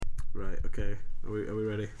Okay. Are we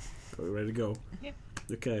ready? Are we ready to go? Yeah.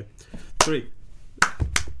 Okay. 3,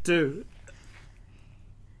 2.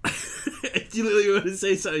 You literally want to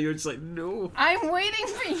say something, you're just like, no. I'm waiting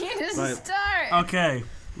for you to start. Okay.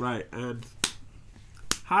 Right, and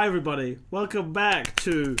hi everybody. Welcome back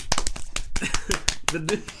to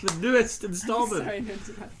the newest installment. Sorry, no,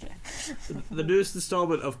 okay. The newest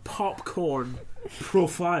installment of Popcorn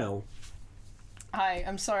Profile. Hi,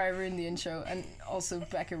 I'm sorry I ruined the intro, and also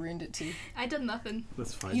Becca ruined it too. I did nothing.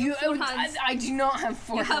 That's fine. You, Four hands. I do not have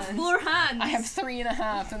 4 You hands. have 4 hands. I have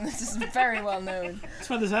 3.5, and this is very well known. That's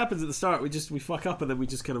when this happens at the start. We fuck up and then we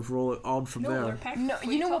just kind of roll it on from No, there. we're perfect. No, What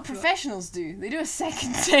you know are what talking professionals do? They do a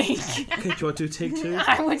second take. Okay, do you want to take 2?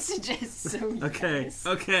 I would suggest so. Okay, Yes.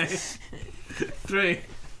 okay. 3,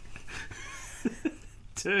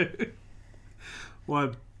 2,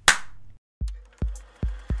 1.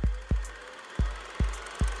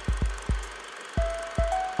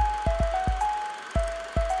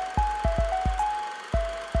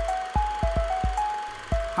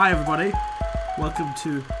 Hi everybody, welcome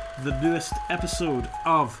to the newest episode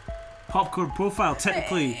of Popcorn Profile,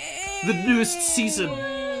 technically the newest season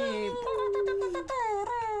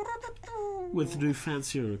with new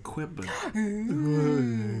fancier equipment.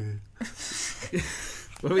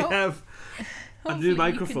 Where we have a new Hopefully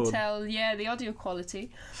microphone. You can tell, the audio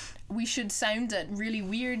quality. We should sound at really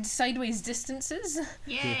weird sideways distances.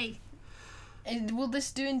 Yay. Will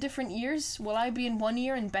this do in different ears? Will I be in one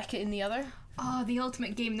ear and Becca in the other? Oh, the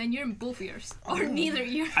ultimate game. Then you're in both ears. Or neither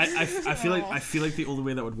ear. I feel like the only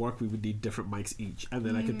way that would work, we would need different mics each, and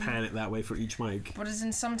then I could pan it that way for each mic. But as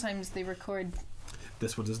in sometimes they record.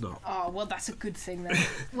 This one does not. Oh well, that's a good thing then.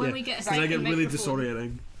 When we get a Because I get second really microphone,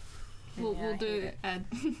 disorienting. We'll Yeah, I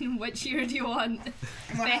hate do which ear do you want?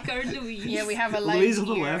 Becca or Louise? Yeah, we have a loud Louise on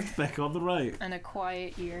the ear left, Becca on the right, and a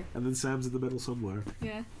quiet ear. and then Sam's in the middle somewhere.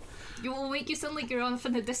 Yeah. You will make you sound like you're off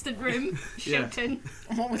in a distant room Yeah. shouting.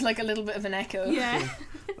 What with like a little bit of an echo. Yeah.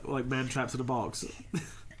 Like man trapped in a box.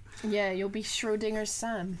 Yeah, you'll be Schrodinger's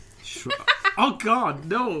Sam. Oh God,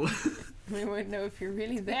 no! We won't know if you're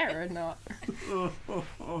really there or not.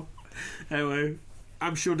 Oh. Anyway,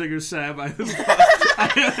 I'm Schrodinger's Sam.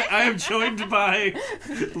 I am joined by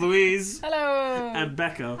Louise Hello. and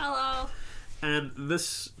Becca, Hello. and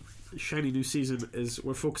this shiny new season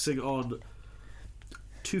we're focusing on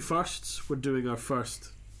 2 firsts. We're doing our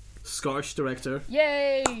first Scottish director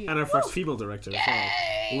Yay! and our first female director as well,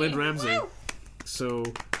 Yay! Lynn Ramsay. Woo! So,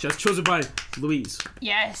 just chosen by Louise.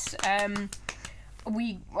 Yes.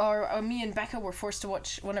 Me and Becca were forced to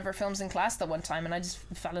watch one of her films in class that one time, and I just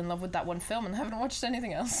fell in love with that one film and haven't watched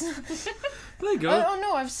anything else. There you go. Oh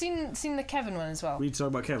no, I've seen the Kevin one as well. We need to talk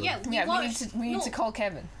about Kevin. Yeah, We need to call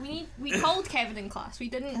Kevin. We called Kevin in class. We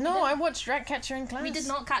didn't. No, I watched Ratcatcher in class. We did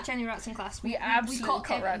not catch any rats in class. We absolutely caught caught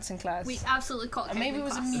Kevin. rats in class. We absolutely caught And Kevin maybe it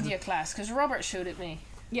was in a class. media class because Robert showed it me.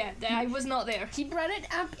 Yeah, I was not there. He brought it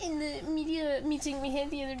up in the media meeting we had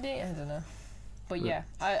the other day. I don't know, but yeah,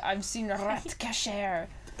 I've seen Ratcatcher.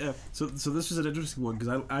 Yeah. So this was an interesting one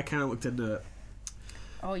because I kind of looked into it.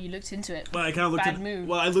 Oh, you looked into it. Well, I kind of looked Bad at. move.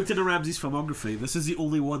 Well, I looked into Ramsay's filmography. This is the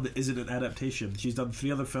only one that isn't an adaptation. She's done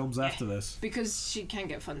 3 other films after this. Because she can't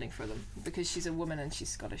get funding for them because she's a woman and she's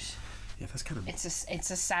Scottish. Yeah, that's kind of. It's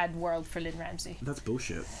a sad world for Lynn Ramsay. That's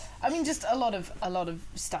bullshit. I mean, just a lot of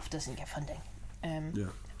stuff doesn't get funding, Yeah.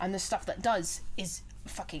 and the stuff that does is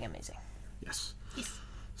fucking amazing. Yes. Yes.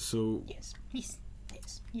 So. Yes, Yes.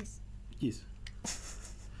 yes. Yes. Yes.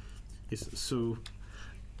 Yes. So.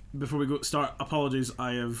 Before we start, apologies.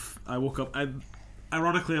 I woke up.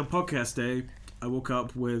 Ironically, on podcast day, I woke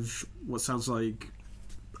up with what sounds like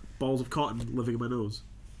balls of cotton living in my nose.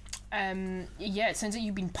 Yeah, it sounds like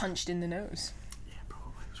you've been punched in the nose. Yeah,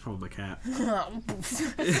 probably. It's probably my cat.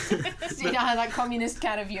 See that communist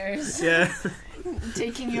cat of yours Yeah.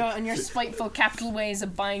 taking you out on your spiteful capital ways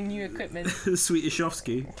of buying new equipment.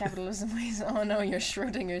 Sweetishofsky. Capitalism ways. Oh no, you're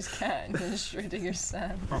Schrodinger's cat. You're Schrodinger's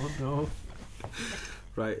Sam. Oh no.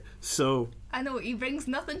 Right. So. I know, he brings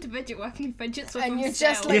nothing to fidget with, and he fidgets with And you're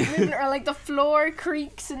himself. just like moving, or like the floor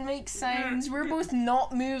creaks and makes sounds. We're both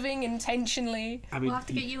not moving intentionally. I mean, We'll have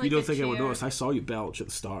to get you, like, don't a think I would chair. notice. I saw you belch at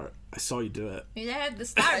the start. I saw you do it. Yeah, at the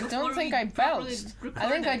start. I don't think I belched. I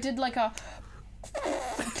think I did like a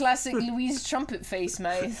classic Louise trumpet face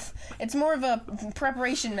mouth. It's more of a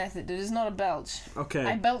preparation method. It is not a belch. Okay.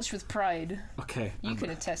 I belch with pride. Okay. You can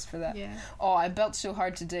attest for that. Yeah. Oh, I belched so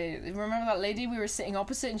hard today. Remember that lady we were sitting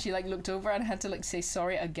opposite and she like looked over and I had to like say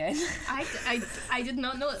sorry again? I did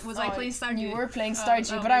not know it. Was I playing Stardew? You were playing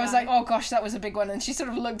Stardew, but I was like, oh gosh, that was a big one. And she sort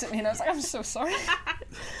of looked at me and I was like, I'm so sorry.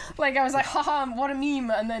 Like I was like, haha, what a meme.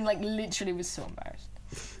 And then like literally was so embarrassed.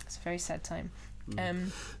 It's a very sad time.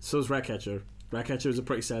 So is Ratcatcher. Ratcatcher is a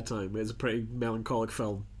pretty sad time. It's a pretty melancholic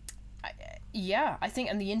film. Yeah, I think,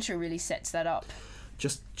 and the intro really sets that up.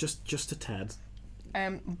 Just a tad.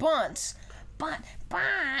 But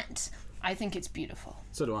I think it's beautiful.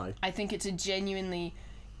 So do I. I think it's a genuinely,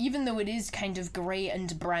 even though it is kind of grey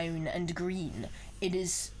and brown and green, it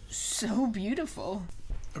is so beautiful.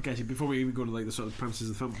 Okay, so before we even go to like the sort of premises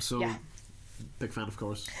of the film, so Yeah. big fan, of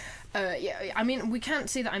course. Yeah, I mean, we can't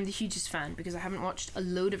say that I'm the hugest fan because I haven't watched a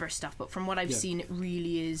load of her stuff, but from what I've seen, it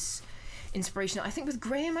really is inspirational. I think with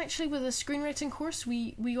Graham, actually, with a screenwriting course,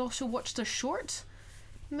 we also watched a short,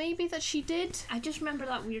 maybe, that she did. I just remember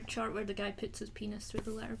that weird chart where the guy puts his penis through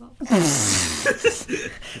the letterbox.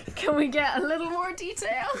 Can we get a little more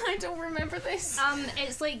detail? I don't remember this.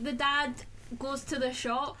 It's like the dad goes to the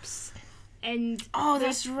shops and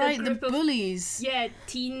That's right, the group of, bullies. yeah,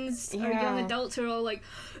 teens or Yeah. young adults are all like,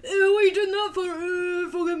 what are you doing that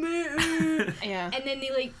for? Fucking me. Yeah. And then they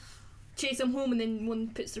like chase him home, and then one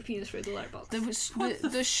puts their penis through the letterbox.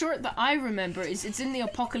 The short that I remember is it's in the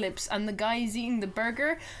apocalypse and the guy is eating the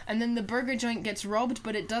burger and then the burger joint gets robbed,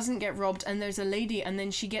 but it doesn't get robbed, and there's a lady and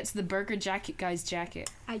then she gets the burger jacket guy's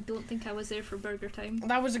jacket. I don't think I was there for burger time.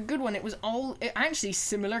 That was a good one. It was actually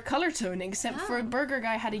similar colour tone, except for a burger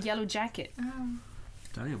guy had a yellow jacket.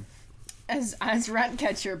 Damn. As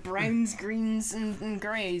Ratcatcher, browns, greens and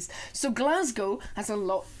greys. So Glasgow has a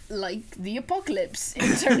lot like the apocalypse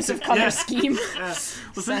in terms of colour scheme. Well,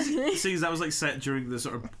 seeing that was like set during the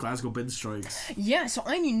sort of Glasgow bin strikes. Yeah, so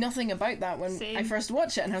I knew nothing about that when Same. I first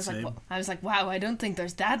watched it, and I was Same. like, wow, I don't think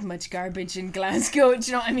there's that much garbage in Glasgow. Do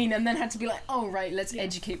you know what I mean? And then had to be like, oh right, let's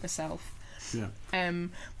educate myself. Yeah.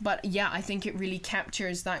 But yeah, I think it really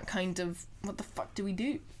captures that kind of what the fuck do we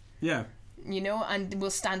do? Yeah. You know, and we'll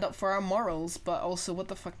stand up for our morals, but also what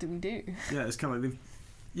the fuck do we do? Yeah, it's kind of like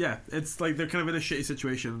it's like they're kind of in a shitty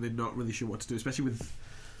situation and they're not really sure what to do, especially with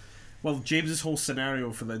James's whole scenario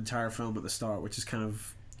for the entire film at the start, which is kind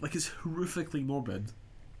of like it's horrifically morbid.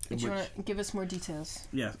 Do you want to give us more details?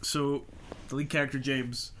 Yeah, so the lead character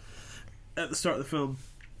James at the start of the film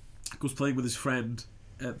goes playing with his friend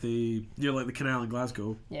at near like the canal in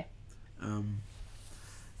Glasgow. Yeah.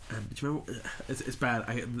 And do you remember? It's bad.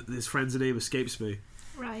 His friend's name escapes me.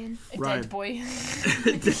 Ryan. Dead boy.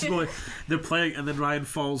 This boy. They're playing, and then Ryan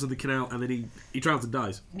falls in the canal, and then he drowns and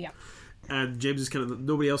dies. Yeah. And James is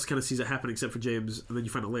nobody else kind of sees it happen except for James, and then you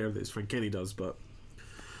find out later that his friend Kenny does. But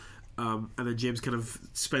and then James kind of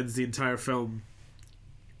spends the entire film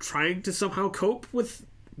trying to somehow cope with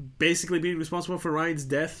basically being responsible for Ryan's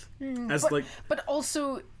death, but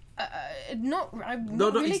also. Not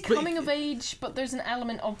really coming of age, but there's an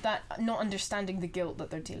element of that not understanding the guilt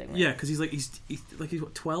that they're dealing with. Yeah, because he's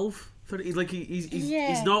what, 12, 30?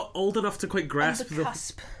 He's not old enough to quite grasp on the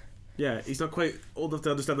cusp. He's not quite old enough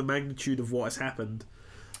to understand the magnitude of what has happened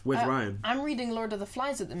with Ryan. I'm reading Lord of the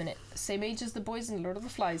Flies at the minute. Same age as the boys in Lord of the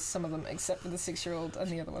Flies, some of them, except for the 6-year-old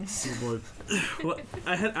and the other ones. Oh boy. Well,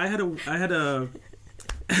 I had a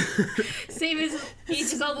Same as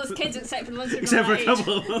ages all those kids except for the ones who are except for my a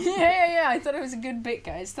couple of them. Yeah. I thought it was a good bit,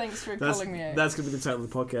 guys. Thanks for calling me out. That's going to be the title of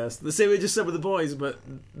the podcast. The same age as some of the boys, but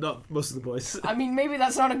not most of the boys. I mean, maybe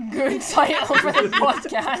that's not a good title for the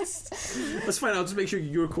podcast. That's fine. I'll just make sure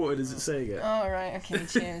you're quoted as it's saying it. All right. Okay.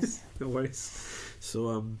 Cheers. No worries.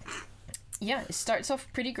 So yeah, it starts off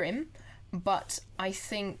pretty grim, but I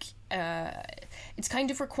think it's kind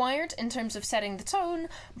of required in terms of setting the tone,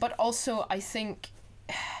 but also I think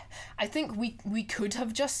we could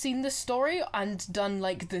have just seen the story and done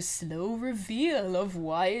like the slow reveal of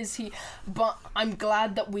why is he, but I'm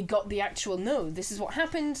glad that we got the actual this is what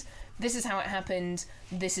happened, this is how it happened,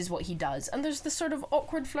 this is what he does, and there's this sort of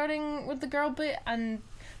awkward flirting with the girl bit, and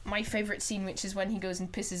my favourite scene, which is when he goes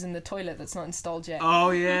and pisses in the toilet that's not installed yet. Oh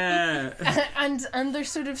yeah. and there's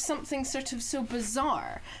sort of something sort of so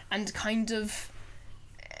bizarre and kind of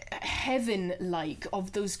heaven-like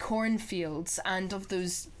of those cornfields and of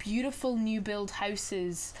those beautiful new build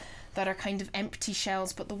houses that are kind of empty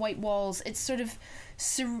shells, but the white walls, it's sort of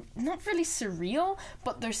not really surreal,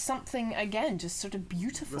 but there's something again just sort of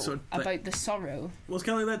beautiful about the sorrow. Well, it's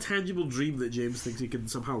kind of like that tangible dream that James thinks he can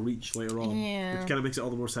somehow reach later on, which kind of makes it all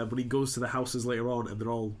the more sad when he goes to the houses later on and they're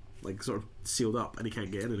all like sort of sealed up and he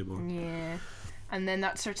can't get in anymore. Yeah, and then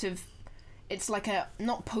that sort of, it's like a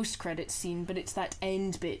not post-credit scene, but it's that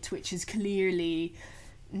end bit which is clearly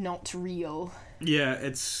not real. Yeah,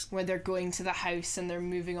 it's where they're going to the house and they're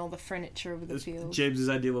moving all the furniture over the field. James's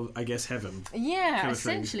ideal of, I guess, heaven. Yeah, kind of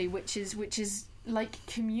essentially, which is like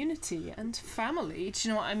community and family. Do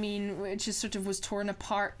you know what I mean? Which is sort of was torn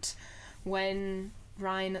apart when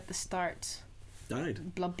Ryan at the start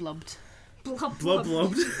died. Blubbed. Blub Blub blub.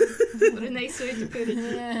 blubbed. What a nice way to put it.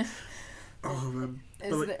 Yeah. Oh man.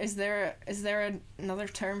 Is there another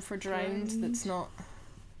term for drowned that's not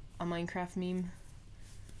a Minecraft meme?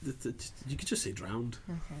 You could just say drowned.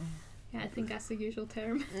 Okay. Yeah, I think that's the usual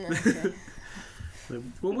term. Okay.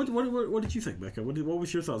 What did you think, Becca? What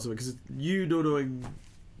was your thoughts on it? Because knowing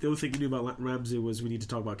the only thing you knew about Ramsey was we need to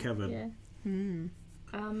talk about Kevin. Yeah.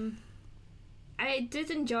 I did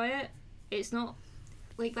enjoy it. It's not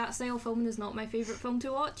like that style of filming is not my favourite film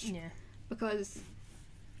to watch. Yeah. Because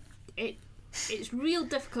it's real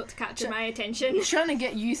difficult to capture my attention. Trying to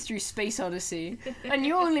get you through Space Odyssey, and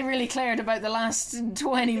you only really cared about the last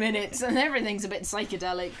 20 minutes, and everything's a bit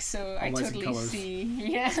psychedelic. So I totally see.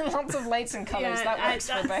 Yeah, lots of lights and colours. Yeah, that works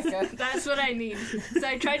for Becca. That's what I need. So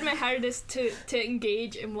I tried my hardest to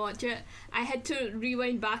engage and watch it. I had to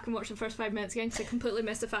rewind back and watch the first 5 minutes again because I completely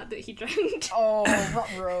missed the fact that he drowned. Oh,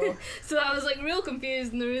 ruh-roh. So I was like real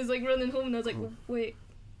confused, and I was like running home, and I was like, wait,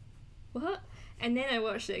 what? And then I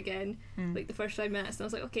watched it again, like the first 5 minutes, and I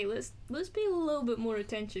was like, okay, let's pay a little bit more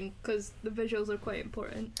attention because the visuals are quite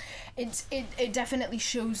important. It definitely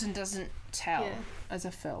shows and doesn't tell as a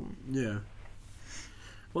film. Yeah.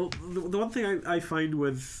 Well, the one thing I find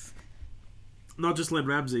with not just Lynn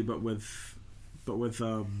Ramsey, but with like,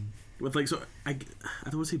 so I don't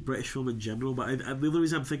want to say British film in general, but the only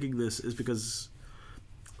reason I'm thinking this is because,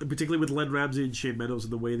 particularly with Lynn Ramsey and Shane Meadows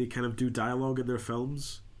and the way they kind of do dialogue in their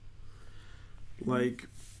films. Like,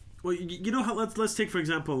 well, you know how let's take for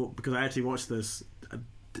example, because I actually watched this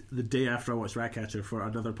the day after I watched Ratcatcher for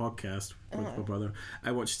another podcast with my brother.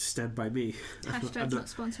 I watched Stand By Me. Hashtag not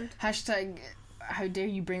sponsored. Hashtag how dare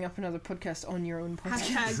you bring up another podcast on your own podcast.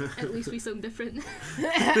 Hashtag at least we sound different.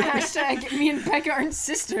 Hashtag me and Becca aren't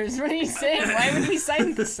sisters. What are you saying? Why would we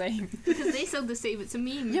sound the same? Because they sound the same. It's a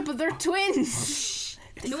meme. Yeah, but they're twins.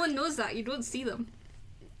 No one knows that. You don't see them.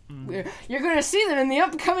 You're going to see them in the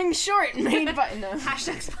upcoming short made by... No.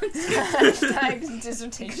 Hashtag sponsored. Hashtag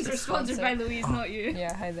dissertation. Because we're sponsored by Louise, not you.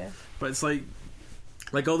 Yeah, hi there. But it's like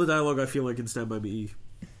all the dialogue I feel like in Stand By Me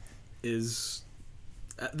is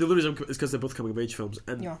the only reason is because they're both coming of age films,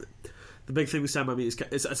 and the big thing with Stand By Me is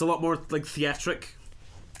it's a lot more like theatric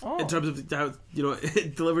in terms of how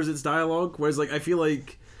it delivers its dialogue, whereas like I feel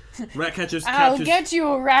like Ratcatcher's I'll get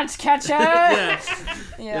you, Ratcatcher.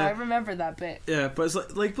 yeah, I remember that bit. Yeah, but it's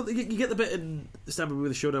like but you get the bit in Stand By Me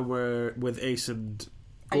with the showdown where with Ace and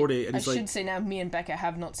Gordy, and I he's like, should say now, me and Becca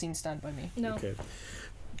have not seen Stand By Me. No. Okay.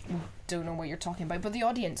 Don't know what you're talking about, but the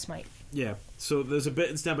audience might. Yeah, so there's a bit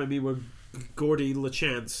in Stand By Me where Gordy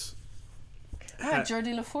LaChance,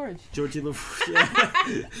 Geordie LaForge. Georgie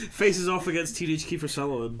LaForge, faces off against Teenage Kiefer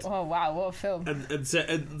Sutherland. Oh wow, what a film! And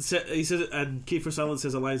he says, and Kiefer Sutherland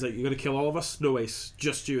says a line like, "You're going to kill all of us? No, Ace,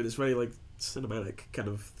 just you." And it's very like cinematic, kind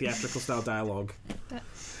of theatrical style dialogue.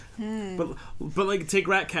 But like take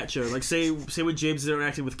Ratcatcher, like say when James is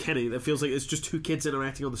interacting with Kenny, it feels like it's just two kids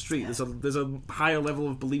interacting on the street. There's a higher level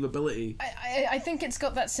of believability. I think it's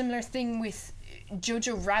got that similar thing with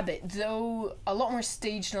Jojo Rabbit, though a lot more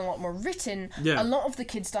staged and a lot more written. A lot of the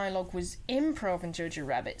kids' dialogue was improv in Jojo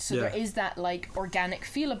Rabbit, so there is that like organic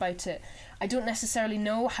feel about it. I don't necessarily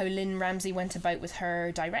know how Lynn Ramsey went about with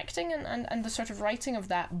her directing and the sort of writing of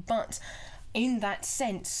that, but in that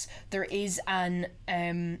sense there is an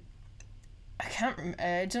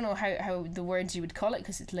I don't know how the words you would call it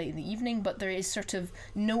because it's late in the evening, but there is sort of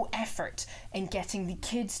no effort in getting the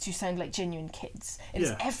kids to sound like genuine kids.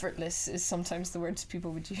 It's effortless is sometimes the words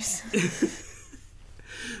people would use.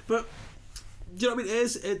 But you know what I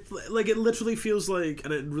mean? It literally feels like,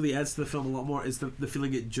 and it really adds to the film a lot more, is the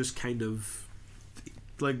feeling it just kind of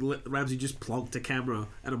like Ramsey just plonked a camera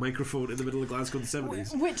and a microphone in the middle of Glasgow in the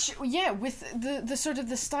 70s. Which, yeah, with the sort of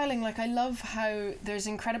the styling, like I love how there's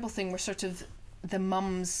an incredible thing where sort of the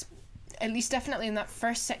mums, at least definitely in that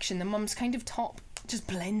first section, the mum's kind of top just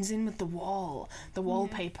blends in with the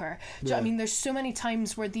wallpaper. Do you know what I mean? There's so many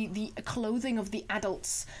times where the clothing of the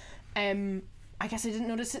adults, I guess I didn't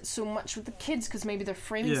notice it so much with the kids because maybe they're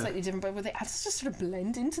framing slightly different, but with the adults just sort of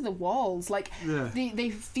blend into the walls. Like they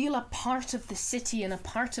feel a part of the city and a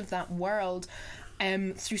part of that world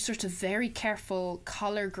through sort of very careful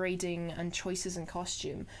colour grading and choices in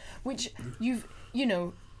costume, which it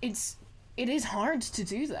is hard to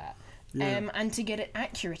do that. And to get it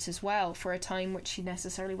accurate as well for a time which she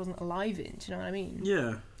necessarily wasn't alive in. Do you know what I mean?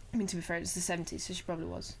 Yeah. I mean, to be fair, it was the 70s, so she probably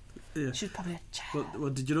was. Yeah. She was probably a child. Well,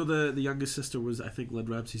 did you know the youngest sister was, I think, Lynn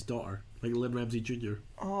Ramsey's daughter? Like Lynn Ramsey Jr.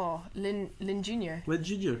 Oh, Lynn Jr.? Lynn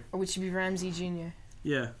Jr. Or would she be Ramsey Jr.?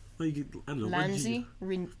 Yeah. Well, I don't know. Lansey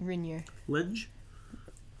Rinier. Lynge?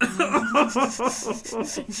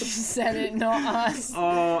 You said it, not us.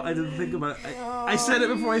 Oh, I didn't think about it. I said it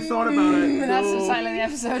before I thought about it. That's the No. title of the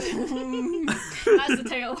episode. That's the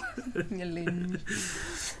title.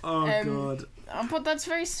 Oh Um, god. But that's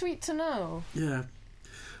very sweet to know. Yeah.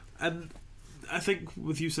 And I think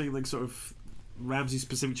with you saying like sort of Ramsey's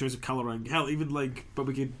specific choice of colouring, hell, even like, but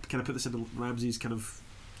we could kind of put this into Ramsey's kind of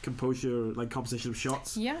composure, like composition of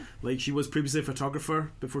shots. Yeah. Like she was previously a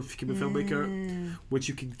photographer before she became a filmmaker, which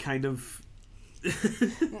you can kind of.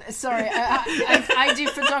 Sorry, I do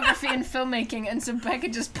photography and filmmaking, and so Becca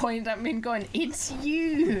just pointed at me and going, "It's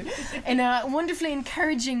you," in a wonderfully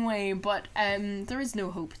encouraging way. But there is no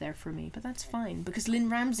hope there for me. But that's fine because Lynn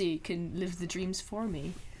Ramsey can live the dreams for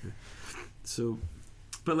me. So,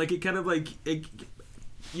 but like it kind of like it,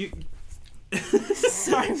 you.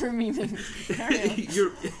 Sorry for memeing. Carry on.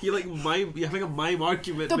 you're like you're having a mime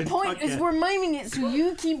argument. The with point is podcast. we're miming it, so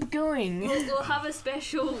you keep going. We'll have a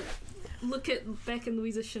special look at Beck and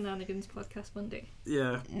Louisa's shenanigans podcast Monday.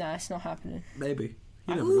 Yeah, Nah, it's not happening. maybe.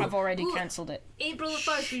 You never know. I've already Ooh. cancelled it. April the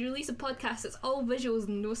 1st, we release a podcast. It's all visuals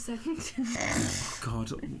and no sound.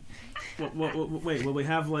 God, wait, will we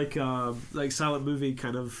have like silent movie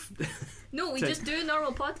kind of? No, we Take- just do a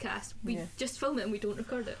normal podcast. We Yeah. just film it and we don't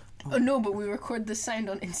record it. Oh no, but we record the sound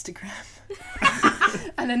on Instagram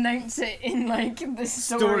and announce it in like the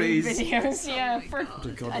story Stories. videos. Yeah, my for Oh,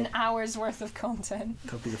 God. an hour's worth of content.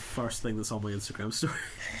 That'll be the first thing that's on my Instagram story.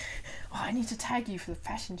 Oh, I need to tag you for the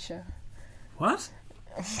fashion show. What?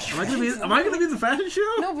 Am I gonna be in the fashion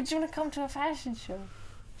show? No, but you want to come to a fashion show?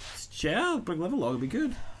 Yeah, I'll bring Liv along. It'll be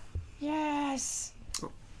good. Yes.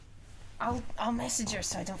 I'll message her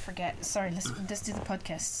so I don't forget. Sorry, let's do the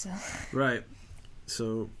podcast. So. Right.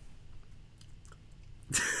 So,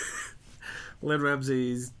 Lynn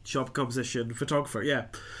Ramsey's shop composition photographer. Yeah.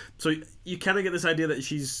 So you kind of get this idea that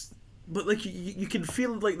she's, but like you can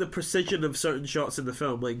feel like the precision of certain shots in the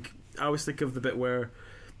film. Like I always think of the bit where,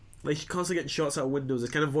 like, she's constantly getting shots out of windows.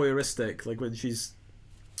 It's kind of voyeuristic. Like when she's,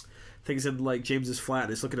 things in like James's flat,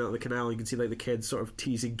 and it's looking out of the canal. And you can see like the kids sort of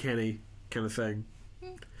teasing Kenny, kind of thing.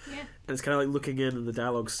 Yeah. And it's kind of like looking in, and the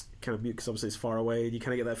dialogue's kind of mute because obviously it's far away, and you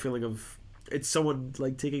kind of get that feeling of it's someone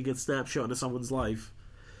like taking a snapshot into someone's life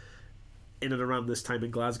in and around this time in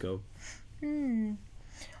Glasgow.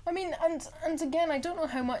 I mean, and again, I don't know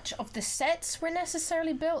how much of the sets were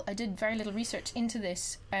necessarily built. I did very little research into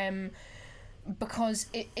this, because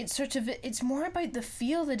it's more about the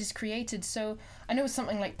feel that is created. So I know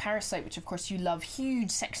something like Parasite, which of course you love, huge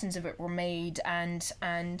sections of it were made and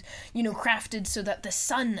crafted so that the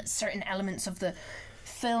sun, certain elements of the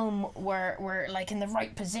film were like in the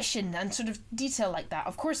right position and sort of detail like that.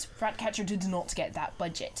 Of course, Ratcatcher did not get that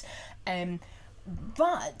budget.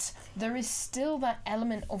 But there is still that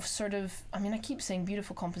element of sort of, I mean, I keep saying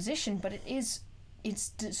beautiful composition, but it's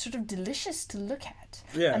sort of delicious to look at.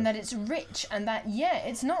 Yeah. And that it's rich, and that, yeah,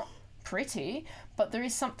 it's not pretty, but there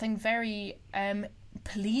is something very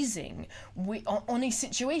pleasing on a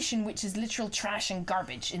situation which is literal trash and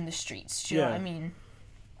garbage in the streets. Do you know what I mean?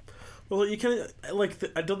 Well, you kind of like.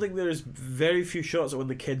 I don't think there's very few shots of when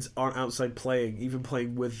the kids aren't outside playing, even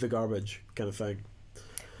playing with the garbage, kind of thing.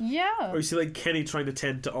 Yeah. Or you see like Kenny trying to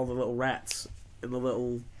tend to all the little rats in the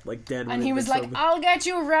little like den. And he was like, "I'll get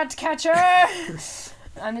you, rat catcher."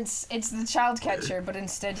 And it's the child catcher, but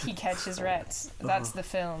instead he catches rats. That's the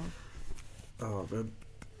film. Oh man.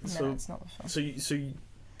 No, it's not the film. So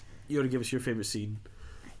you ought to give us your favorite scene.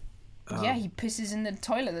 Yeah, he pisses in the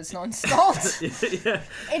toilet that's not installed. Yeah.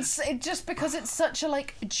 It's just because it's such a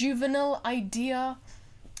like juvenile idea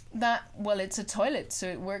that, well, it's a toilet, so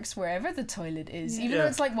it works wherever the toilet is, even though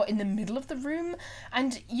it's like in the middle of the room,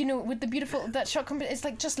 and with the beautiful that shot it's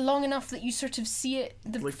like just long enough that you sort of see it,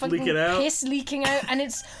 the like fucking leaking out. piss leaking out, and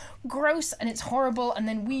it's gross and it's horrible. And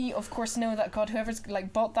then we of course know that whoever's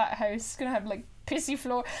like bought that house is gonna have like pissy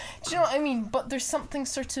floor. Do you know what I mean? But there's something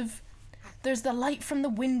sort of, there's the light from the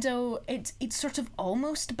window. It's sort of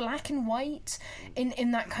almost black and white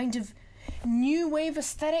in that kind of new wave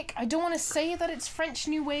aesthetic. I don't want to say that it's French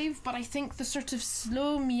new wave, but I think the sort of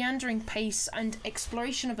slow meandering pace and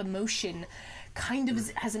exploration of emotion kind of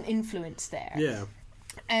has an influence there. Yeah.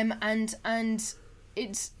 And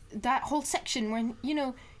it's that whole section when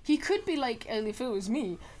he could be like, if it was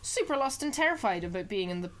me, super lost and terrified about being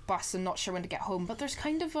in the bus and not sure when to get home, but there's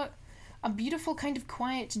kind of a beautiful kind of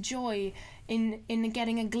quiet joy in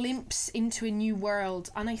getting a glimpse into a new world.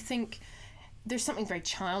 And I think there's something very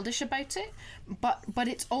childish about it, but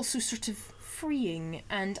it's also sort of freeing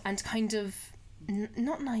and kind of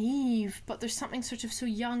not naive, but there's something sort of so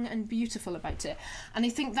young and beautiful about it. And I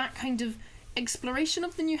think that kind of exploration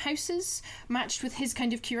of the new houses matched with his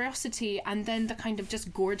kind of curiosity, and then the kind of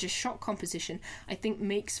just gorgeous shot composition, I think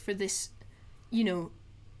makes for this, you know,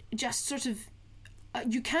 just sort of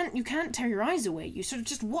you can't tear your eyes away. You're sort of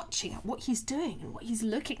just watching at what he's doing and what he's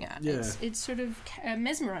looking at. Yeah. It's sort of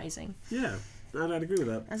mesmerizing Yeah, and I'd agree with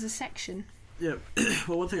that. as a section. Yeah.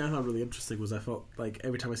 Well, one thing I thought really interesting was I felt like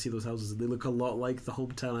every time I see those houses, they look a lot like the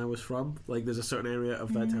hometown I was from. Like there's a certain area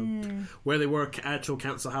of that town where they were actual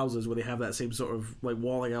council houses where they have that same sort of like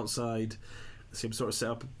walling outside, the same sort of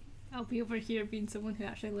setup. I'll be over here being someone who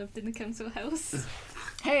actually lived in the council house.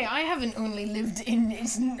 Hey, I haven't only lived in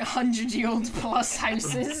 100-year-old plus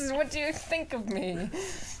houses. What do you think of me?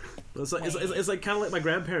 It's like it's like kind of like my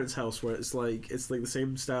grandparents' house where it's like the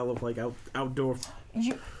same style of like outdoor.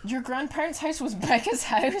 Your grandparents' house was Becca's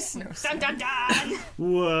house? No, Dun dun dun!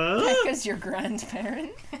 What? Becca's your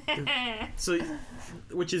grandparent? So,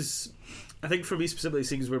 which is, I think for me specifically,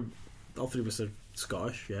 seeing as we're all three of us are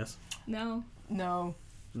Scottish, yes. No. No.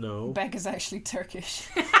 No. Becca's actually Turkish.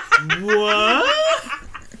 What?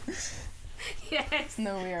 Yes.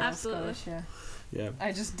 No, we are all Absolutely. Scottish, yeah. Yeah.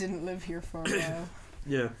 I just didn't live here for a while.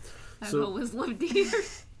 Yeah. I've So always lived here.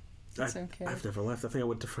 It's okay. I've never left. I think I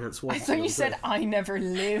went to France once. I thought and you that said was I never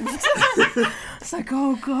lived. It's like,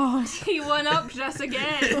 oh god. He won up us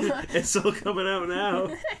again. it. It's all coming out now.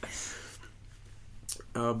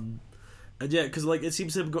 And yeah, because like it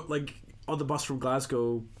seems to him like on the bus from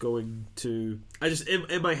Glasgow going to. I just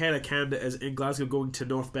in my head I canned it as in Glasgow going to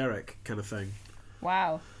North Berwick kind of thing.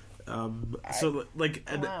 Wow. So like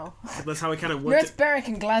and Wow. that's how I kind of worked. North Berwick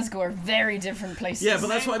and Glasgow are very different places. Yeah, but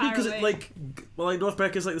that's what I mean Very because far like North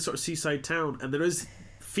Berwick is like the sort of seaside town, and there is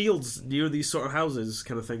fields near these sort of houses,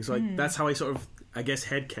 kind of thing. So like that's how I sort of I guess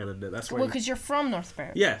headcanoned it. That's why. Well, because you're from North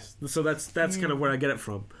Berwick. Yes, so that's kind of where I get it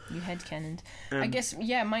from. You headcanoned. I guess,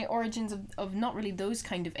 yeah, my origins of not really those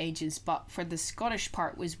kind of ages, but for the Scottish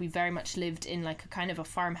part was we very much lived in like a kind of a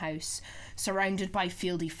farmhouse surrounded by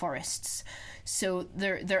fieldy forests. So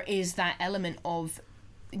there is that element of,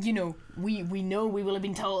 you know, we know we will have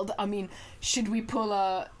been told. I mean, should we pull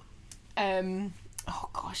a, oh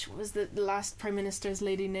gosh, what was the last Prime Minister's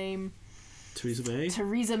lady name?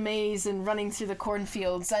 Theresa May's and running through the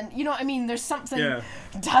cornfields, and you know what I mean, there's something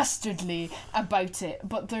dastardly about it,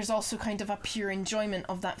 but there's also kind of a pure enjoyment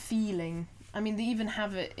of that feeling. I mean, they even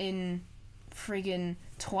have it in friggin'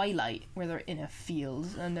 Twilight where they're in a field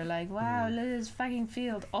and they're like, wow, look at this fucking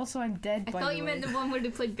field. Also, I'm dead, I by thought the you way. meant the one where they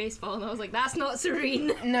played baseball, and I was like, that's not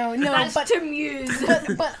serene. No, That's but to muse.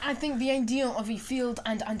 but I think the ideal of a field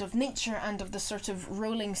and of nature and of the sort of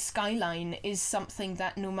rolling skyline is something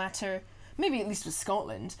that no matter, maybe at least with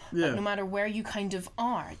Scotland, but no matter where you kind of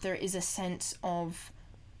are, there is a sense of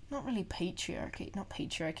not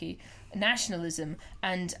patriarchy, nationalism,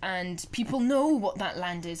 and people know what that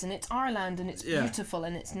land is, and it's our land, and it's beautiful,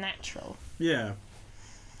 and it's natural. Yeah.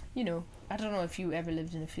 You know, I don't know if you ever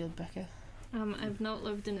lived in a field, Becca. I've not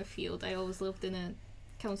lived in a field. I always lived in a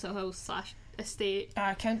council house / estate.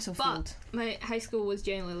 Council But field. my high school was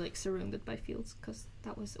generally like surrounded by fields because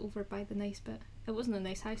that was over by the nice bit. It wasn't a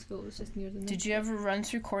nice high school. It was just near the. Nice Did you bit. ever run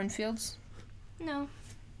through cornfields? No.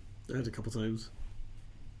 I had a couple times.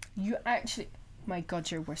 You actually... My God,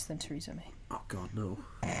 you're worse than Theresa May. Oh God, no.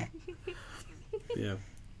 Yeah.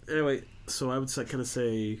 Anyway, so I would kind of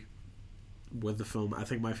say, with the film, I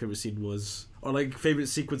think my favorite scene was, or like favorite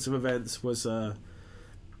sequence of events was,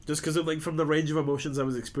 just because of like from the range of emotions I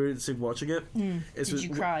was experiencing watching it. Did you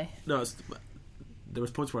cry? No, there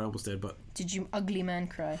was points where I almost did, but Did you ugly man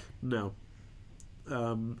cry? no.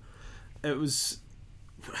 It was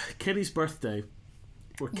Kenny's birthday,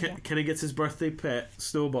 where Kenny gets his birthday pet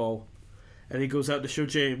Snowball, and he goes out to show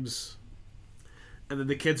James, and then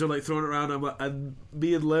the kids are like throwing it around, and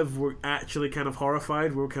me and Liv were actually kind of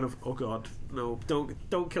horrified. We were kind of, oh God, no,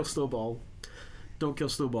 don't kill Snowball, don't kill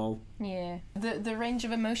Snowball. Yeah, the range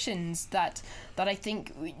of emotions that I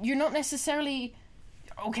think you're not necessarily.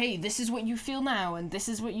 Okay, this is what you feel now, and this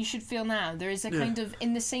is what you should feel now. There is a kind of,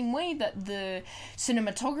 in the same way that the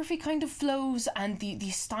cinematography kind of flows and the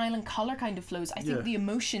style and colour kind of flows, I think the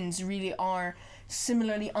emotions really are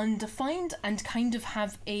similarly undefined and kind of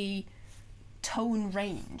have a tone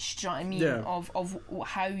range, do you know what I mean, of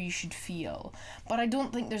how you should feel. But I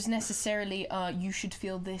don't think there's necessarily you should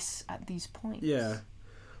feel this at these points. Yeah.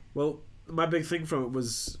 Well, my big thing from it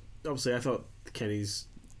was, obviously I thought Kenny's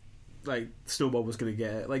like Snowball was going to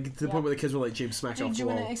get it, like to the point where the kids were like, James, smack it off Do the you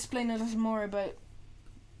wall. want to explain a little more about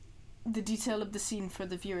the detail of the scene for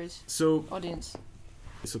the viewers, audience?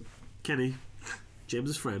 So Kenny,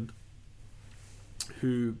 James's friend,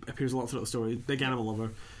 who appears a lot throughout the story, big animal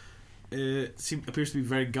lover, appears to be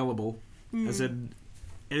very gullible, as in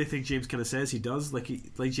anything James kind of says, he does. Like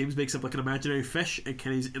James makes up like an imaginary fish, and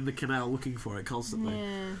Kenny's in the canal looking for it constantly.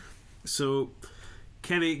 Yeah. So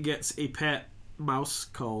Kenny gets a pet mouse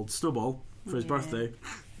called Snowball for his birthday,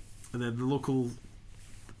 and then the local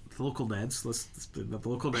Neds, the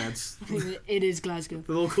local Neds, It is Glasgow.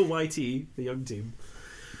 the local YT, the young team,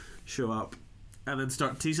 show up and then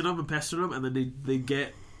start teasing him and pestering him, and then they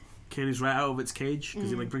get Kenny's rat out of its cage because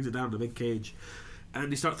he like brings it down in a big cage,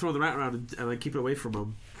 and they start throwing the rat around and like keep it away from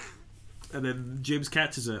him, and then James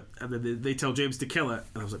catches it, and then they tell James to kill it,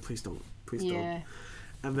 and I was like, please don't,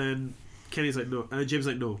 and then Kenny's like, no, and then James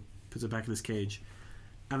like, no, puts it back in his cage,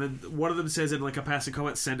 and then one of them says in like a passing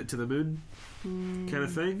comment, send it to the moon, kind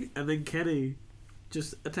of thing, and then Kenny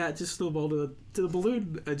just attaches Snowball to the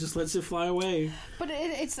balloon and just lets it fly away. But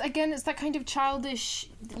it's that kind of childish,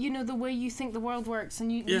 the way you think the world works, and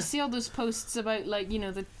you see all those posts about like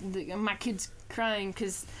my kid's crying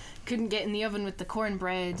because couldn't get in the oven with the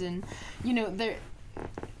cornbread, and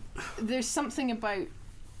there's something about,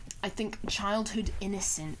 I think, childhood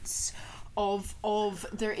innocence. Of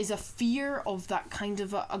there is a fear of that kind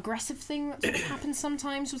of aggressive thing that sort of happens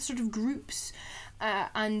sometimes with sort of groups,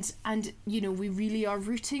 and we really are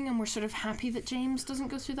rooting, and we're sort of happy that James doesn't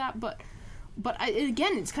go through that, but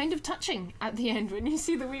again, it's kind of touching at the end when you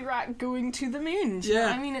see the wee rat going to the moon. Yeah,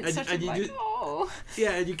 I mean, it's sort of like, oh.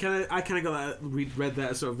 Yeah, and I kind of got that, read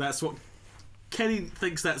that sort of, that's what Kenny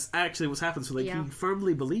thinks that's actually what's happened, so like he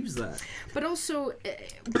firmly believes that. But also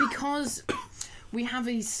because we have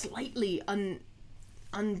a slightly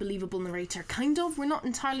unbelievable narrator, kind of. We're not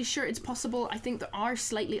entirely sure it's possible. I think there are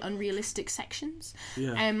slightly unrealistic sections,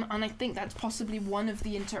 and I think that's possibly one of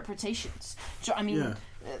the interpretations. So, I mean,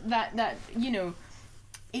 that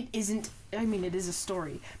it isn't. I mean, it is a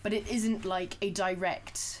story, but it isn't like a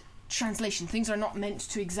direct translation. Things are not meant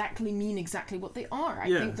to exactly mean exactly what they are. I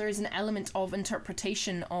think there is an element of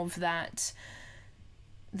interpretation of that.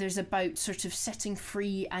 There's about sort of setting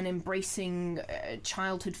free and embracing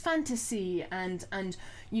childhood fantasy and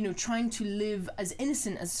trying to live as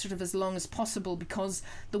innocent as long as possible, because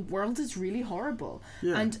the world is really horrible,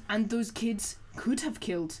 and those kids could have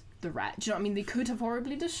killed the rat. Do you know what I mean? They could have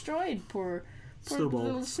horribly destroyed poor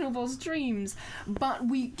little Snowball's dreams, but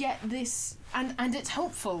we get this, and it's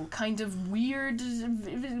helpful, kind of weird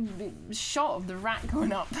shot of the rat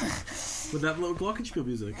going up with that little glockenspiel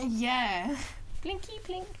music. Yeah. Blinky,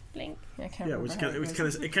 blink, blink. I can't remember.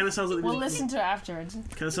 It kind of sounds like the we'll music. listen to it afterwards. It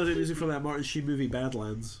kind of sounds like music from that Martin Sheen movie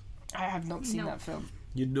Badlands. I have not seen that film.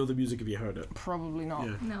 You'd know the music if you heard it. Probably not.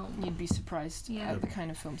 Yeah. No. You'd be surprised at the kind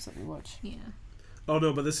of films that we watch. Yeah. Oh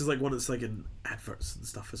no, but this is like one that's like in adverts and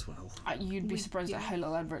stuff as well. You'd be surprised at how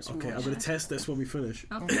little adverts we watch. Okay, I'm going to test this when we finish.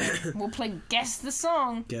 Okay. We'll play Guess the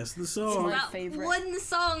Song. Guess the It's song. my favourite. One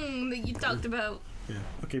song that you talked about. Yeah.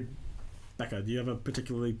 Okay, Becca, do you have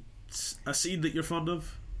a scene that you're fond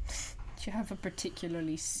of? Do you have a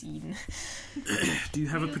particularly scene? Do you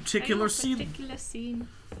have a particular scene?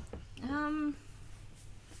 I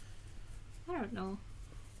don't know.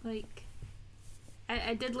 Like,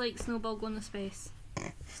 I did like Snowball going to space,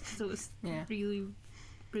 so it was really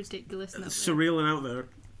ridiculous. Surreal and out there.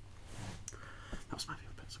 That was my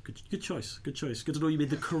favourite bit. So good choice. Good choice. Good to know you made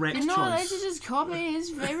the correct choice. No, I should just copy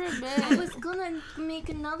his favourite bit. I was gonna make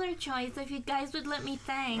another choice if you guys would let me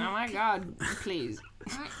think. Oh my god, please.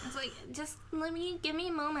 It's like, just give me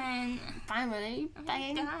a moment. Finally,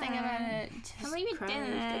 think about it. I believe you did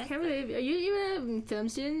I it. can't believe. Are you even a film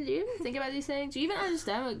student? Do you even think about these things? Do you even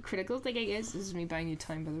understand what critical thinking is? This is me buying you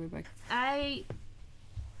time, by the way, Beck.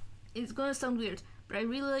 It's gonna sound weird, but I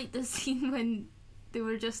really like the scene when they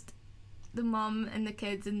were just the mum and the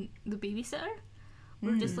kids and the babysitter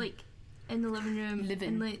were just like in the living room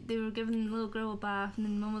and like they were giving the little girl a bath, and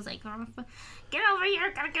then mum was like, oh, get over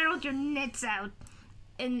here, gotta get all your nits out.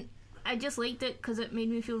 And I just liked it because it made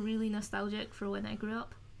me feel really nostalgic for when I grew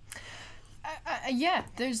up.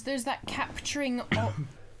 There's that capturing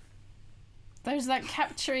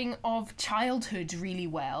of childhood really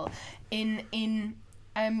well in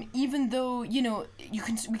even though we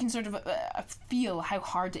can sort of feel how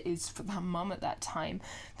hard it is for that mum at that time.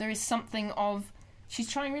 There is something of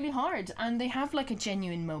she's trying really hard, and they have like a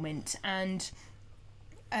genuine moment, and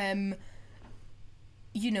I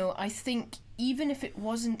think even if it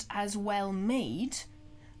wasn't as well made,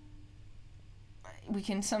 we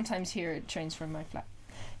can sometimes hear trains from my flat.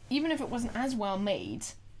 Even if it wasn't as well made,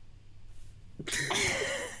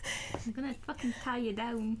 I'm gonna fucking tie you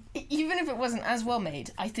down. Even if it wasn't as well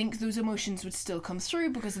made, I think those emotions would still come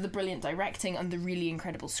through because of the brilliant directing and the really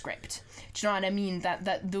incredible script. Do you know what I mean?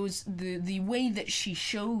 That those the way that she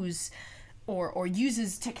shows or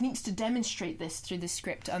uses techniques to demonstrate this through the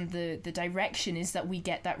script and the direction is that we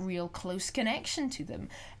get that real close connection to them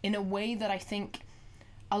in a way that I think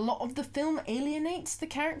a lot of the film alienates the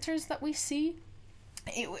characters that we see.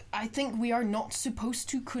 I think we are not supposed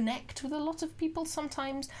to connect with a lot of people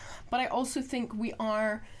sometimes, but I also think we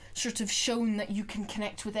are sort of shown that you can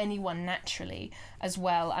connect with anyone naturally as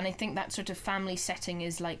well. And I think that sort of family setting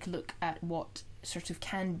is like, look at what sort of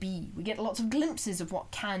can be. We get lots of glimpses of what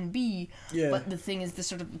can be, but the thing is, the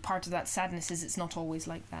sort of part of that sadness is it's not always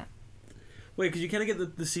like that. Wait, because you kind of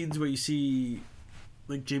get the scenes where you see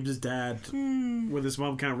like James's dad with his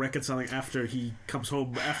mom kind of reconciling after he comes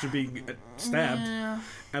home after being stabbed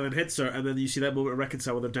and then hits her, and then you see that moment of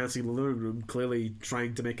reconcile with her dancing in the living room, clearly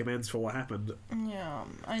trying to make amends for what happened. Yeah,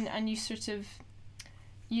 and you sort of,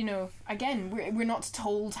 you know, again, we're not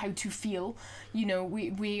told how to feel. You know,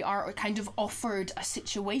 we are kind of offered a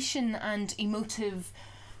situation and emotive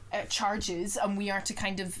charges, and we are to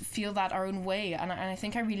kind of feel that our own way. And I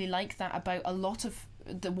think I really like that about a lot of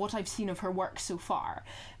what I've seen of her work so far.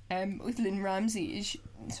 With Lynn Ramsey,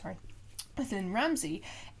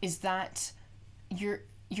 is that you're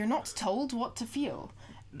not told what to feel.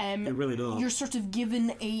 You're really not. You're sort of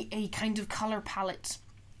given a kind of colour palette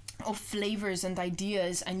of flavours and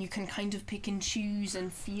ideas, and you can kind of pick and choose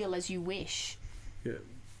and feel as you wish. Yeah.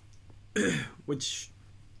 Which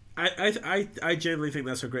I genuinely think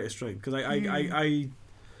that's her greatest strength, because I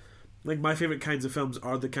like, my favourite kinds of films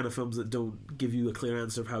are the kind of films that don't give you a clear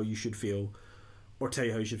answer of how you should feel or tell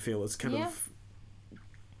you how you should feel. It's kind of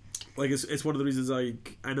like it's one of the reasons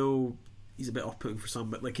I know he's a bit off-putting for some,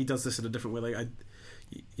 but like he does this in a different way. Like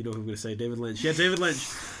you know who I'm going to say, David Lynch. Yeah, David Lynch,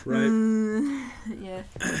 right? Yeah.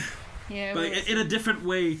 Yeah. But like, in a different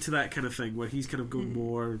way to that kind of thing, where he's kind of going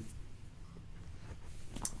more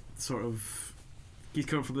sort of, he's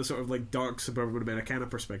coming from the sort of like dark suburban Americana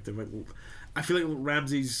perspective. Like, I feel like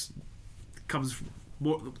Ramsey's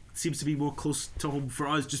seems to be more close to home for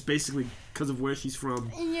us, just basically because of where she's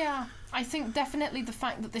from. Yeah, I think definitely the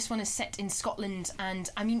fact that this one is set in Scotland, and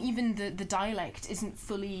I mean even the dialect isn't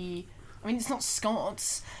fully, I mean it's not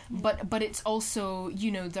Scots, but it's also,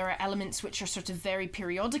 you know, there are elements which are sort of very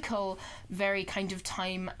periodical, very kind of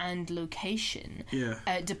time and location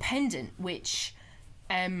dependent, which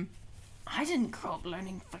I didn't grow up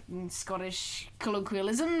learning fucking Scottish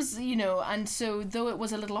colloquialisms, you know, and so though it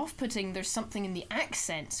was a little off-putting, there's something in the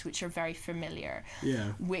accents which are very familiar.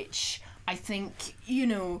 Yeah. Which I think, you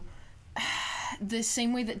know, the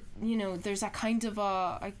same way that, you know, there's a kind of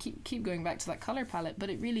I keep going back to that colour palette, but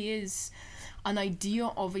it really is an idea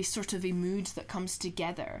of a sort of a mood that comes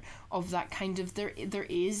together, of that kind of, there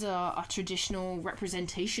is a traditional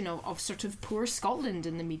representation of sort of poor Scotland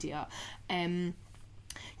in the media.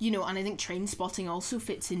 You know, and I think Trainspotting also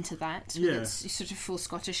fits into that. With its sort of full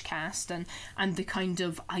Scottish cast and the kind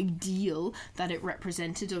of ideal that it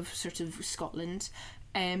represented of sort of Scotland.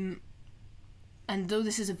 And though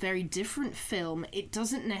this is a very different film, it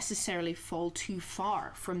doesn't necessarily fall too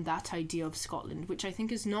far from that idea of Scotland, which I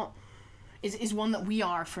think is one that we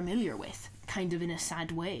are familiar with, kind of in a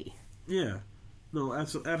sad way. Yeah. No,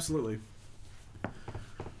 absolutely.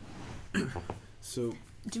 So,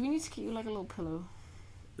 do we need to get you like a little pillow?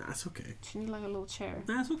 That's okay. Do you need like a little chair?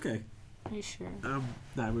 That's okay. Are you sure?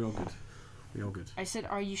 Nah, we're all good. We're all good. I said,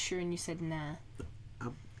 are you sure? And you said, nah.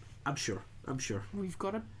 I'm sure. We've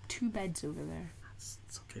got 2 beds over there.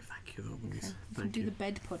 It's okay, thank you though, Louise. Okay. We Thank can you. do the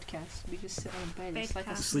bed podcast. We just sit on a bed. It's like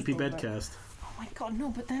a Sleepy sleepover. bedcast. Oh my god, no!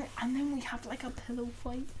 But then we have like a pillow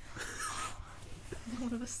fight.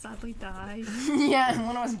 One of us sadly dies. Yeah, and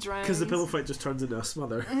one of us drowns. Because the pillow fight just turns into a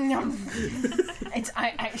smother.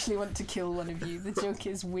 I actually want to kill one of you. The joke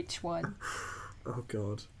is which one. Oh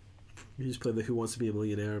god. You just play the Who Wants to Be a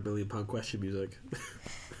Millionaire £1 million question music.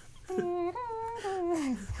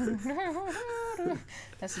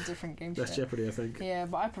 That's a different game show. That's Jeopardy, I think. Yeah,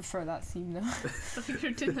 but I prefer that theme though. I think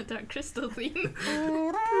you're doing the Dark Crystal theme.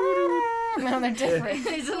 No, they're different.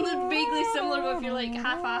 It's a little vaguely similar, but if you're like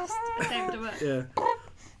half-assed attempt of it. Yeah.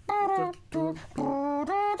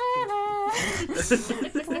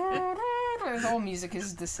 All music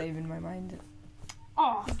is the same in my mind.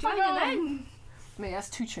 Oh, Join it then. Mate, that's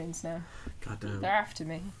 2 Trains now. God damn. They're after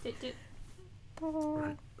me.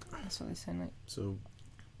 Right. That's what they sound like. So,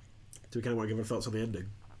 do we kind of want to give our thoughts on the ending?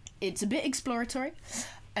 It's a bit exploratory.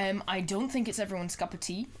 I don't think it's everyone's cup of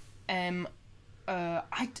tea. But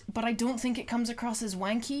I don't think it comes across as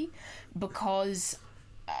wanky, because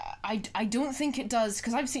I don't think it does,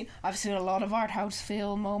 because I've seen a lot of art house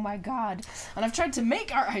film. Oh my god! And I've tried to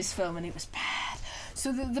make art house film, and it was bad.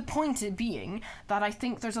 So the point being that I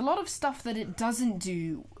think there's a lot of stuff that it doesn't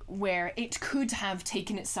do where it could have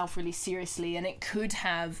taken itself really seriously, and it could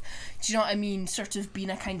have, do you know what I mean, sort of been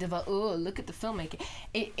a kind of a, oh, look at the filmmaking.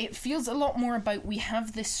 It feels a lot more about, we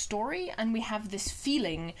have this story and we have this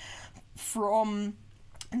feeling from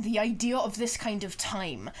the idea of this kind of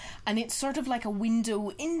time, and it's sort of like a window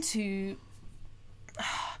into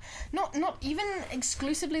not even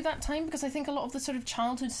exclusively that time, because I think a lot of the sort of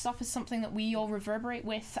childhood stuff is something that we all reverberate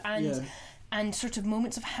with, and sort of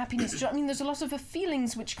moments of happiness. Do you know what I mean? There's a lot of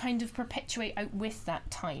feelings which kind of perpetuate out with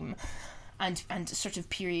that time and sort of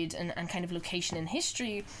period and kind of location in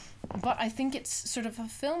history. But I think it's sort of a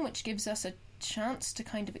film which gives us a chance to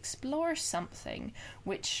kind of explore something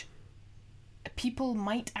which people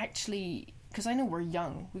might actually, because I know we're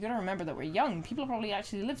young, we gotta remember that we're young, people probably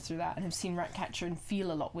actually lived through that and have seen Ratcatcher and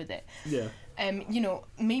feel a lot with it. Yeah. You know,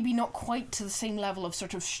 maybe not quite to the same level of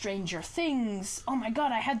sort of Stranger Things, oh my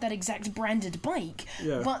god, I had that exact branded bike,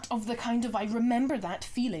 but of the kind of, I remember that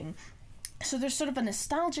feeling. So there's sort of a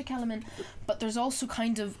nostalgic element, but there's also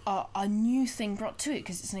kind of a new thing brought to it,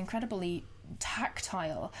 because it's an incredibly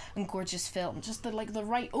tactile and gorgeous film. Just the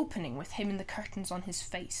right opening with him and the curtains on his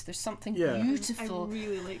face. There's something beautiful. I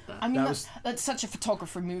really like that. I mean, that's such a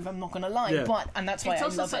photographer move, I'm not gonna lie, and that's why I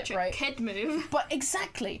love it, right? It's also such a kid move. But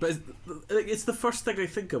exactly. But it's the first thing I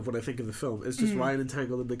think of when I think of the film. It's just Ryan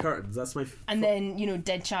entangled in the curtains. That's my. And then, you know,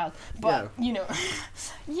 dead child. But you know,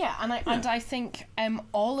 and I think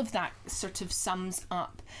all of that sort of sums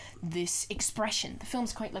up this expression. The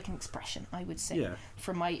film's quite like an expression, I would say,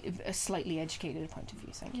 from a slightly educated point of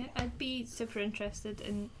view. Thank you. I'd be super interested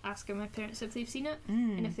in asking my parents if they've seen it,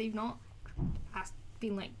 and if they've not,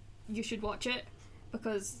 being like, you should watch it,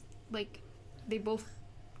 because like they both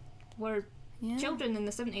were children in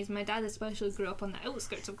the 70s. My dad especially grew up on the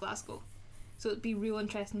outskirts of Glasgow, so it'd be real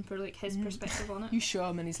interesting for like his perspective on it. You show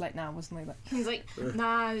him and he's like, nah, it wasn't like that. He's like,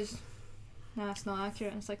 nah, it's not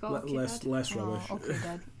accurate. And it's like, oh, okay, less rubbish. Oh, okay,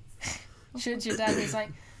 Dad. Should your dad? He's like,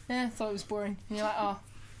 thought it was boring. And you're like, oh,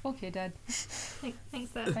 okay, Dad.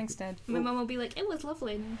 Thanks, Dad. Thanks, Dad. My mum will be like, it was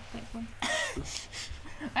lovely. And thanks, Mum.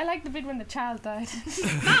 I like the bit when the child died.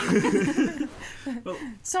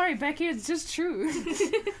 Sorry, Becky, it's just true.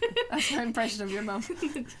 That's my impression of your mum.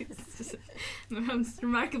 My mum's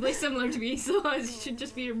remarkably similar to me, so it should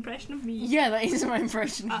just be your impression of me. Yeah, that is my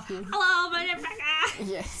impression of you. Hello, my name's Becca!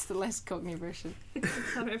 Yes, the less Cockney version.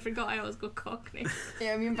 Sorry, I forgot I always go Cockney.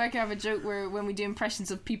 Yeah, me and Becca have a joke where when we do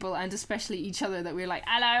impressions of people, and especially each other, that we're like,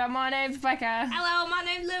 hello, my name's Becca. Hello, my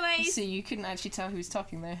name's Louise. So you couldn't actually tell who's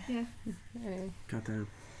talking there. Yeah. Anyway. Goddamn.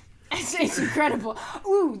 It's incredible.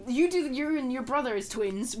 Ooh, you and your brother as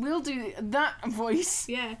twins. We'll do that voice.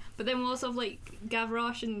 Yeah, but then we'll also have like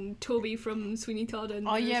Gavroche and Toby from Sweeney Todd. And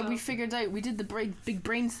we figured out. We did the big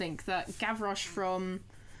brain think that Gavroche from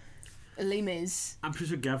Les Mis. I'm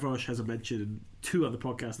pretty sure Gavroche has a mention in 2 other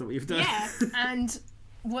podcasts that we've done. Yeah, and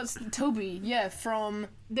what's Toby? Yeah, from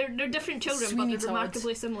they're different children, Sweeney but they're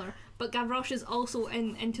remarkably similar. But Gavroche is also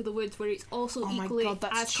in Into the Woods, where he's also equally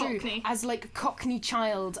as true. Cockney. As like a Cockney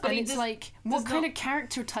child. But and it's like, what kind of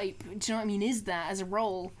character type, do you know what I mean, is that as a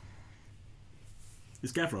role?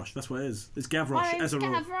 It's Gavroche, that's what it is. It's Gavroche as a role.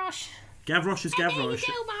 Gavroche. Gavroche is Gavroche. There you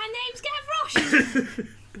go, my name's Gavroche.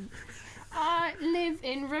 I live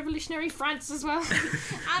in revolutionary France as well.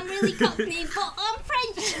 I'm really Cockney, but I'm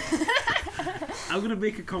French. I'm going to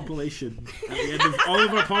make a compilation at the end of all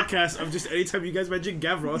of our podcasts of just anytime you guys mention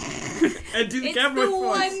Gavroche and do the Gavroche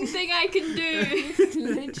voice. It's the one thing I can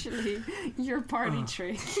do. Literally, your party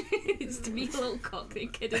trick. It's to be a little Cockney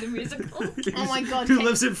kid in a musical. Oh my god. Who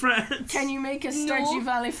lives in France. Can you make a Stardew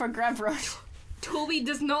Valley for Gavroche? Toby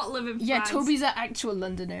does not live in France. Yeah, Toby's an actual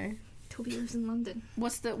Londoner. Toby lives in London.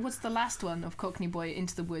 What's the last one of Cockney Boy,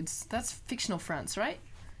 Into the Woods? That's fictional France, right?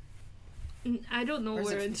 I don't know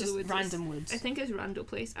where Into the Woods random woods. I think it's Randall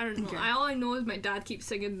Place. I don't know. All I know is my dad keeps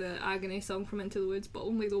singing the Agony song from Into the Woods, but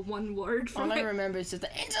only the one word from all it. I remember is just the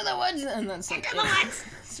Into the Woods, and that's like, Into the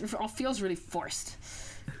Woods! It all feels really forced.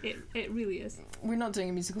 It really is. We're not doing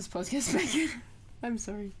a musicals podcast, Megan. I'm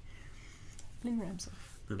sorry. Lynn Ramsey.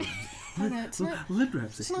 Lynn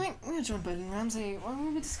Ramsey. Tonight we're joined by Lynn Ramsey.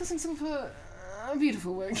 We'll be discussing some of her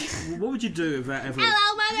beautiful work. What would you do if that ever...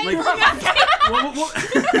 Hello, my name is what?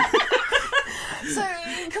 So,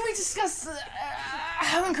 can we discuss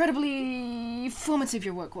how incredibly formative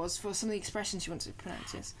your work was for some of the expressions you want to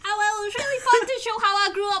pronounce? Yes. Oh, well, it was really fun to show how I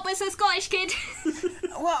grew up as a Scottish kid.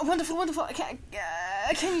 Well, wonderful.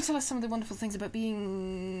 Can you tell us some of the wonderful things about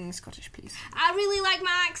being Scottish, please? I really like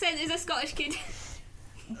my accent as a Scottish kid.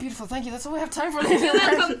 Beautiful, thank you. That's all we have time for. You're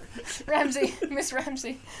welcome. Ramsey, Miss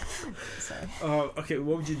Ramsey. Sorry. Okay,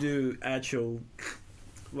 what would you do actual...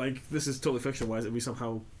 Like, this is totally fictional-wise, if we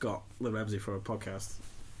somehow got Lynn Ramsey for a podcast.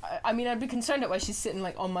 I mean, I'd be concerned at why she's sitting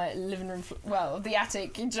like on my living room, the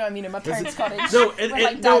attic. Do you know what I mean? In my parents' cottage. No, with,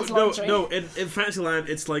 like, Dad's laundry. in Fantasyland,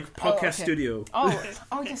 it's like podcast okay. studio.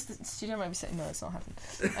 Oh, yes, the studio might be sitting. No, it's not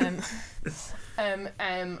happening.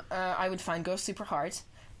 I would find Go super hard.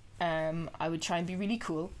 I would try and be really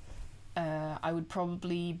cool. I would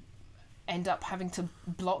probably end up having to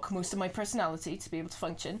block most of my personality to be able to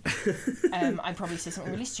function. I'd probably say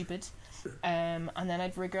something really stupid. And then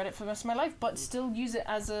I'd regret it for the rest of my life, but still use it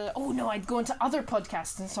as a... Oh no, I'd go into other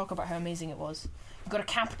podcasts and talk about how amazing it was. You've got to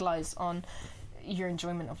capitalise on your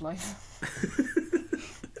enjoyment of life.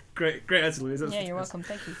 Great answer, Louise. Yeah, you're welcome.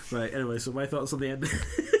 Thank you. Right, anyway, so my thoughts on the end.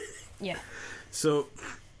 Yeah. So,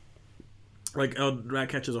 like, on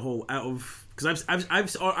Ratcatcher as a whole, out of... Because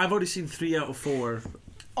I've already seen 3 out of 4...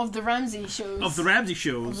 Of the Ramsay shows. Of the Ramsay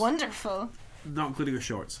shows. Wonderful. Not including the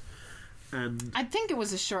shorts. And I think it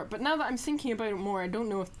was a short, but now that I'm thinking about it more, I don't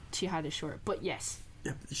know if she had a short. But yes,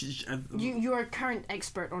 yeah, you're a current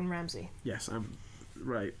expert on Ramsay. Yes, I'm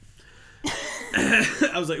right.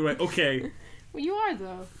 I was like, right, okay. Well, you are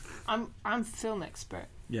though. I'm film expert.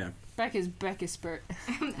 Yeah. Becca's Beck-expert.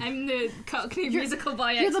 I'm the Cockney musical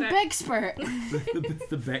boy You're expert. the Beck-spert.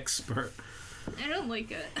 The Beck-spert. I don't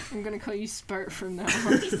like it. I'm gonna call you Spurt from now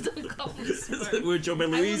on. Please don't call me Spurt. We're joined by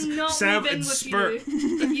Louise, I will not Sam, move in and with Spurt.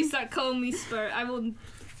 you if you start calling me Spurt. I will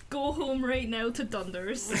go home right now to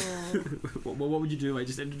Dunders. What would you do if I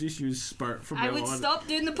just introduced you as Spurt from now I on? would stop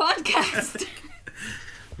doing the podcast.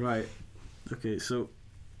 Right. Okay, so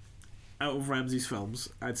out of Ramsay's films,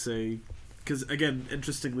 I'd say... Because, again,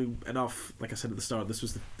 interestingly enough, like I said at the start, this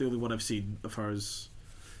was the only one I've seen of hers...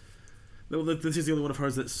 No, this is the only one of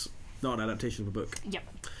hers that's not an adaptation of a book. Yep.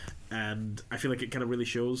 And I feel like it kind of really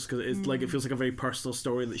shows, because it's like, it feels like a very personal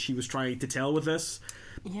story that she was trying to tell with this.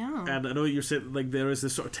 Yeah. And I know you're saying, like, there is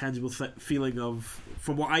this sort of tangible feeling of...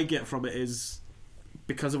 From what I get from it is,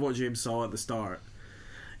 because of what James saw at the start,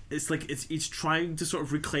 it's like he's trying to sort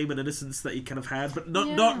of reclaim an innocence that he kind of had, but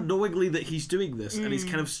not knowingly that he's doing this, and he's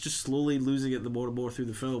kind of just slowly losing it the more and more through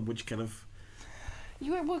the film, which kind of...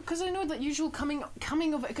 Well, because I know that usual coming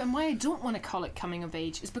of, and why I don't want to call it coming of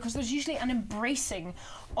age is because there's usually an embracing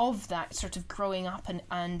of that sort of growing up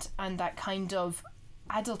and that kind of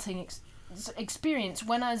adulting experience,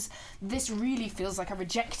 whereas this really feels like a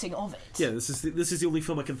rejecting of it. Yeah, this is the only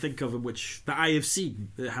film I can think of in which that I have seen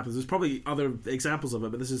that happens. There's probably other examples of it,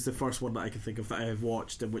 but this is the first one that I can think of that I have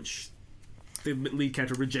watched in which the lead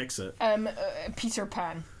character rejects it. Peter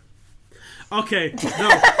Pan. Okay,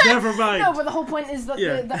 no, never mind. No, but the whole point is that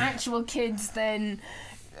the actual kids then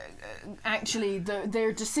actually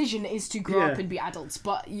their decision is to grow up and be adults.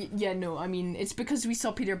 But no, I mean, it's because we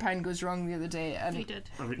saw Peter Pan Goes Wrong the other day, and We did.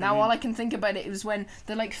 all I can think about it is when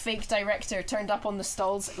the like fake director turned up on the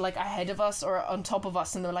stalls like ahead of us or on top of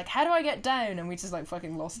us, and they were like, "How do I get down?" And we just like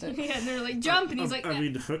fucking lost it. Yeah, and they're like, jump, and he's like... I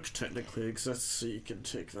mean, hook technically exists, so you can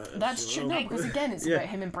take that. That's true. No, because again, it's about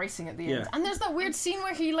him embracing at the end. Yeah. And there's that weird scene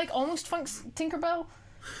where he like almost funks Tinkerbell.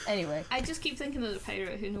 Anyway, I just keep thinking of the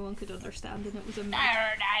pirate who no one could understand, and it was a...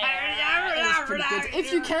 it's pretty good.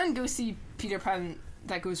 If you can go see Peter Pan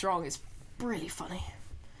That Goes Wrong, it's really funny.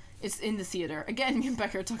 It's in the theatre. Again, me and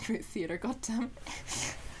Becca are talking about theatre, goddamn.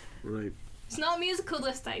 Right. It's not a musical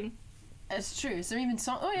this time. It's true. Is there even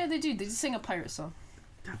song? Oh yeah, they do. They just sing a pirate song.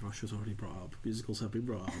 Damn, Russia's already brought up. Musicals have been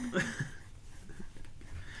brought up.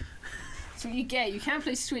 That's what you get. You can't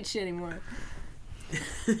play Switch anymore.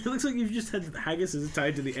 It looks like you've just had haggis is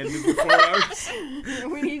tied to the end of the 4 hours.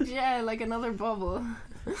 We need like another bubble.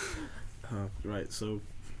 Right, so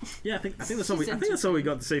yeah, I think that's all we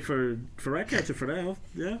got to say for Ratcatcher for now.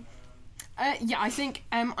 Yeah. I think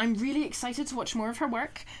I'm really excited to watch more of her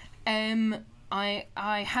work. We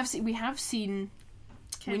have seen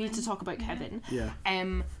Kevin. We need to talk about Kevin. Yeah.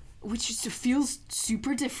 Which just feels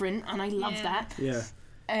super different, and I love that. Yeah.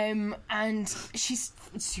 And she's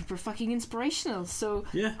super fucking inspirational, so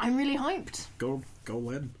yeah. I'm really hyped. Go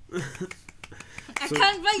Lynn. I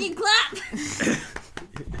can't fucking clap!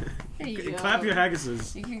 There you go. Clap your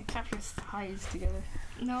haggises. You can clap your thighs together.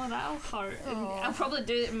 No, that'll hurt. Oh. I'll probably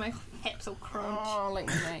do it and my hips will crunch. Oh, like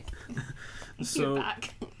my neck. You're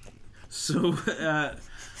back. So,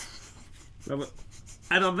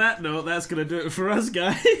 and on that note, that's going to do it for us,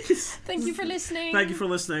 guys. Thank you for listening. Thank you for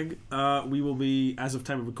listening. We will be, as of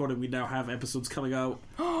time of recording, we now have episodes coming out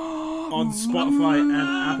on Spotify and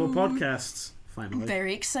Apple Podcasts. Finally.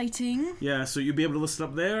 Very exciting. Yeah, so you'll be able to listen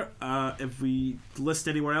up there. If we list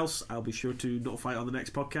anywhere else, I'll be sure to notify it on the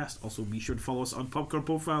next podcast. Also, be sure to follow us on Popcorn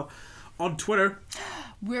Profile on Twitter.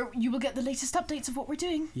 Where you will get the latest updates of what we're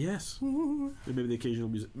doing. Yes. And maybe the occasional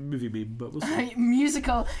movie meme, but we'll see.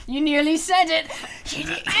 Musical. You nearly said it.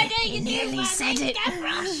 You nearly said it.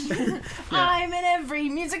 I'm in every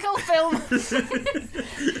musical film.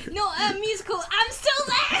 No, musical. I'm still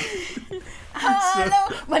there.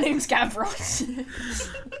 Hello. My name's Gavroche.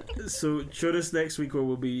 So join us next week where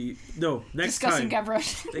we'll be next Discussing time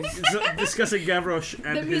Gavroche. discussing Gavroche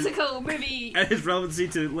and The musical movie. and his relevancy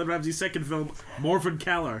to Lynn Ramsey's second film, Morven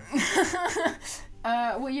Caller.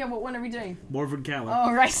 Well, yeah. What one are we doing? Morven Caller.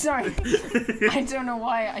 Oh, right. Sorry. I don't know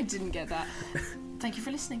why I didn't get that. Thank you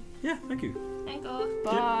for listening. Yeah, thank you. Thank God.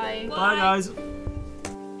 Bye. Bye guys.